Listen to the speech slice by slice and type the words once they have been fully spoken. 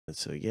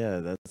So, yeah,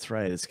 that's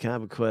right. It's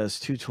Comic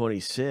Quest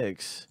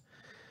 226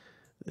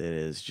 that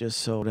is just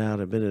sold out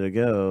a minute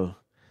ago.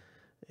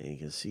 And you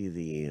can see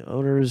the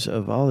owners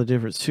of all the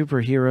different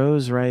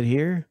superheroes right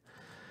here.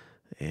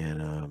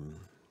 And,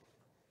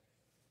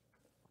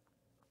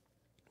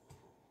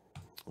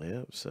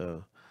 yeah,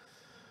 so,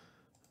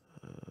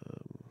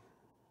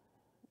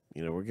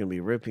 you know, we're going to be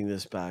ripping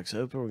this box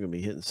open. We're going to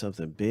be hitting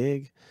something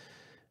big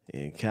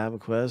in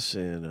Comic Quest.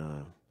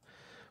 And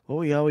what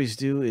we always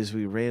do is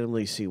we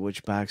randomly see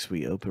which box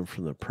we open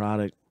from the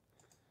product.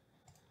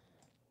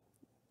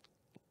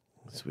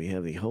 So we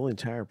have the whole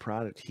entire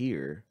product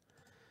here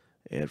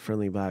at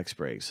Friendly Box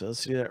Break. So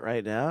let's do that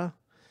right now.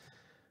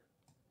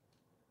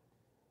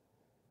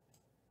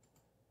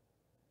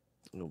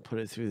 We'll put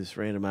it through this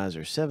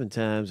randomizer 7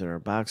 times, and our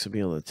box will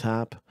be on the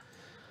top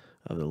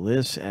of the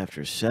list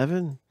after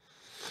 7.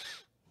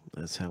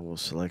 That's how we'll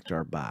select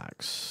our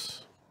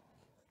box.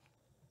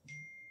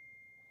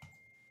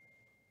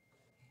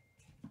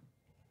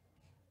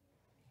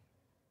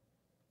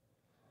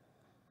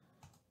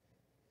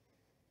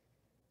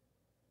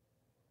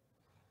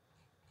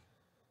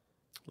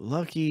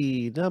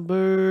 Lucky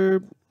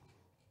number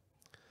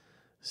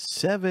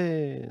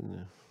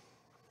 7.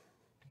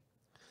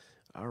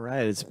 All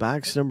right, it's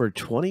box number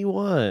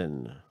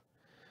 21.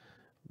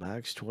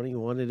 Box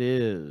 21 it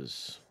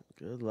is.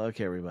 Good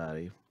luck,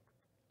 everybody.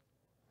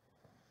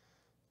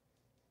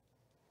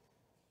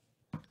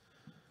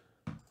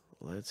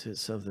 Let's hit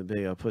something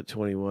big. I'll put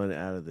 21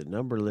 out of the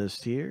number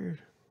list here.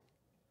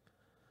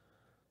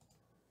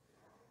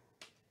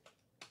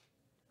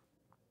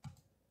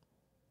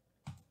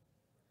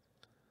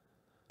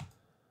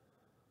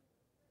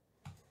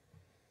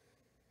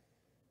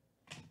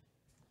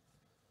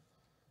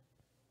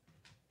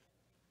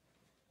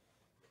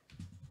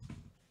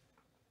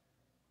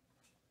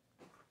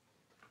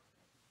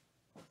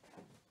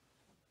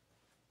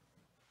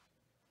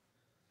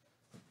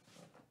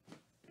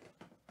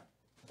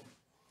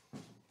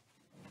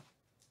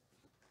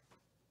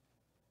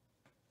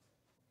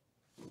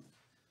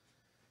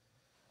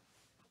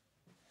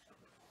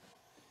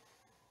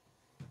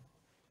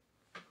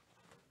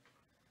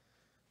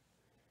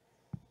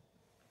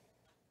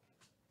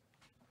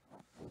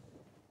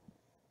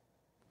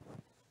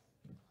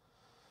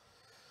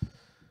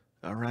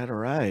 All right, all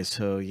right.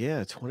 So,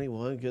 yeah,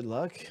 21, good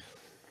luck.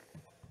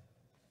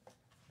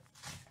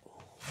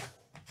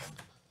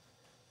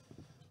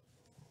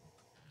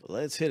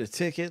 Let's hit a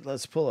ticket.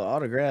 Let's pull an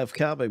autographed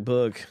comic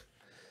book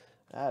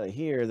out of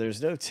here.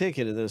 There's no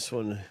ticket in this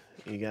one,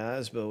 you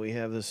guys, but we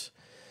have this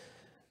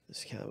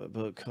comic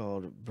book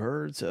called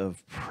Birds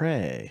of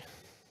Prey.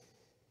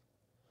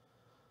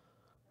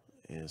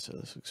 And so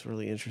this looks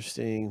really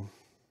interesting.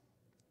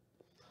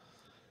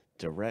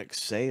 Direct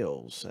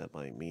sales, that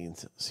might mean,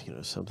 you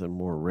know, something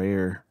more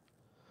rare.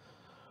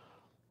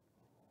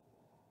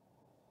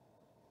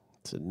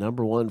 It's a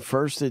 #1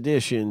 first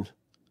edition.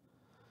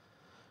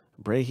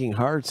 Breaking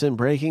hearts and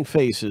breaking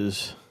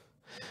faces.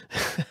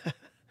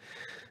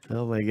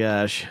 Oh my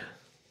gosh.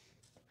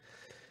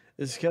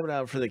 This is coming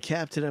out for the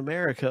Captain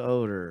America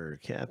owner.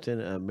 Captain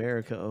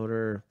America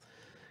owner.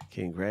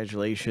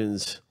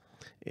 Congratulations.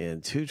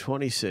 In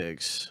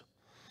 226.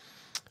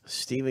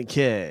 Stephen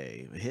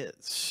K.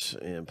 hits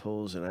and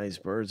pulls a nice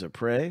Birds of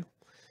Prey.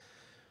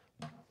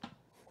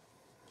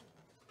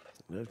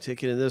 No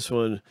ticket in this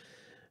one.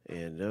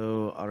 And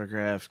no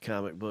autographed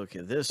comic book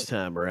in this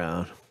time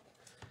around.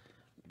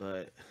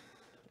 But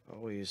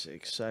always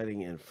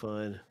exciting and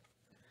fun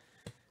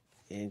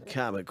in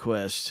Comic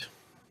Quest.